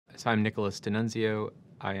So I'm Nicholas DeNunzio.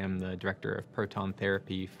 I am the director of Proton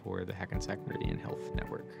Therapy for the Hackensack Meridian Health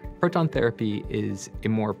Network. Proton therapy is a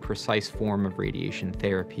more precise form of radiation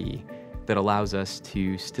therapy that allows us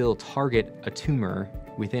to still target a tumor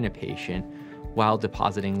within a patient while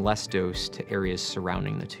depositing less dose to areas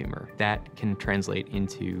surrounding the tumor. That can translate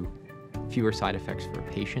into fewer side effects for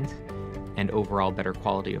a patient and overall better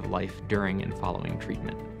quality of life during and following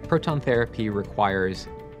treatment. Proton therapy requires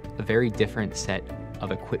a very different set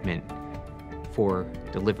of equipment for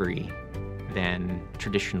delivery than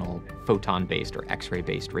traditional photon-based or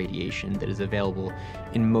X-ray-based radiation that is available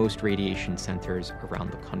in most radiation centers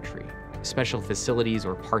around the country. Special facilities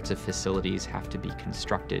or parts of facilities have to be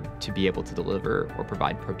constructed to be able to deliver or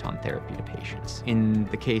provide proton therapy to patients. In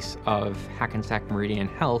the case of Hackensack Meridian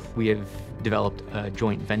Health, we have developed a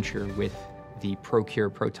joint venture with the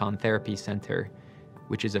Proton Therapy Center,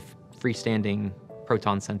 which is a freestanding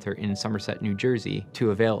proton center in Somerset, New Jersey,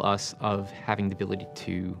 to avail us of having the ability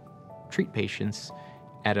to treat patients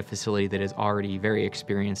at a facility that is already very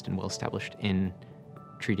experienced and well established in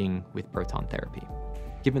treating with proton therapy.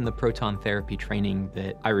 Given the proton therapy training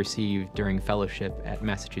that I received during fellowship at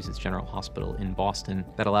Massachusetts General Hospital in Boston,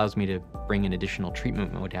 that allows me to bring an additional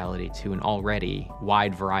treatment modality to an already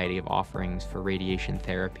wide variety of offerings for radiation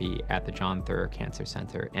therapy at the John Theurer Cancer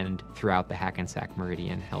Center and throughout the Hackensack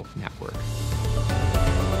Meridian Health Network.